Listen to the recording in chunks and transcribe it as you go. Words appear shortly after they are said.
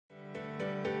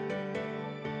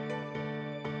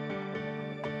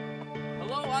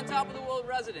On Top of the World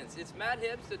residents. It's Matt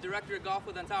Hibbs, the Director of Golf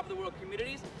with On Top of the World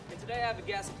Communities, and today I have a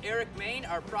guest, Eric Main,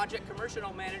 our Project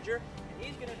Commercial Manager, and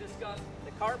he's going to discuss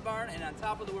the Kart Barn and On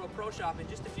Top of the World Pro Shop in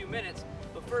just a few minutes.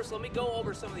 But first, let me go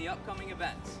over some of the upcoming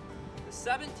events. The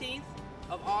 17th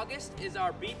of August is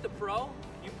our Beat the Pro.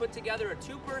 You put together a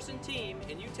two-person team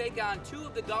and you take on two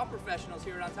of the golf professionals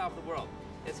here at On Top of the World.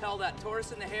 It's held at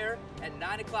Tortoise and the Hare at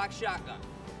 9 o'clock shotgun.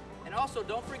 And also,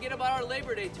 don't forget about our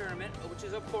Labor Day tournament, which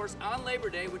is, of course, on Labor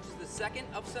Day, which is the 2nd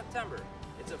of September.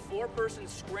 It's a four-person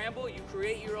scramble. You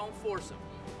create your own foursome.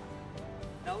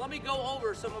 Now, let me go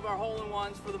over some of our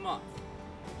hole-in-ones for the month.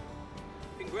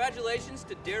 Congratulations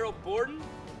to Daryl Borden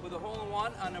with a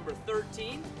hole-in-one on number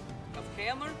 13 of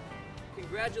Candler.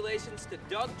 Congratulations to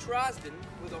Doug Trosden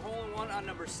with a hole-in-one on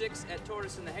number 6 at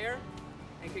Tortoise and the Hare.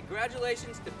 And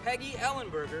congratulations to Peggy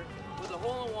Ellenberger with a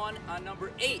hole-in-one on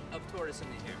number 8 of Tortoise and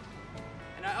the Hare.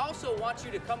 And I also want you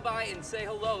to come by and say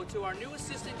hello to our new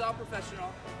assistant golf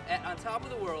professional at On Top of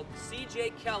the World,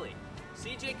 CJ Kelly.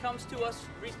 CJ comes to us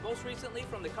most recently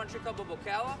from the Country Club of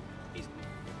Ocala. He's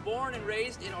born and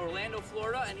raised in Orlando,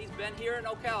 Florida, and he's been here in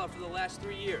Ocala for the last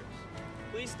 3 years.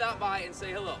 Please stop by and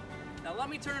say hello. Now let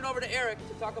me turn it over to Eric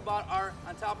to talk about our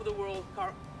On Top of the World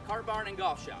Kart Barn and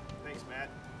Golf Shop. Thanks, Matt.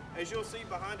 As you'll see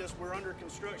behind us, we're under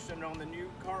construction on the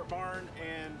new Kart Barn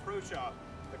and Pro Shop.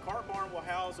 The Kart Barn will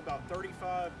house about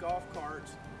 35 golf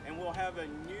carts, and we'll have a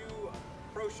new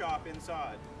Pro Shop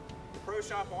inside. The Pro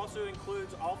Shop also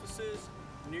includes offices,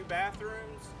 new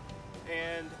bathrooms,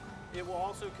 and it will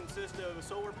also consist of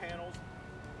solar panels.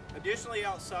 Additionally,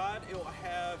 outside, it will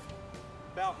have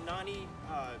about 90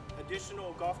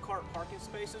 additional golf cart parking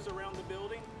spaces around the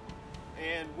building,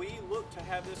 and we look to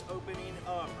have this opening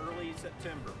up early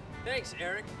September. Thanks,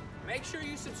 Eric. Make sure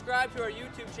you subscribe to our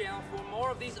YouTube channel for more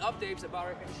of these updates about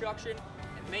our construction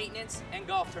and maintenance and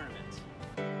golf tournaments.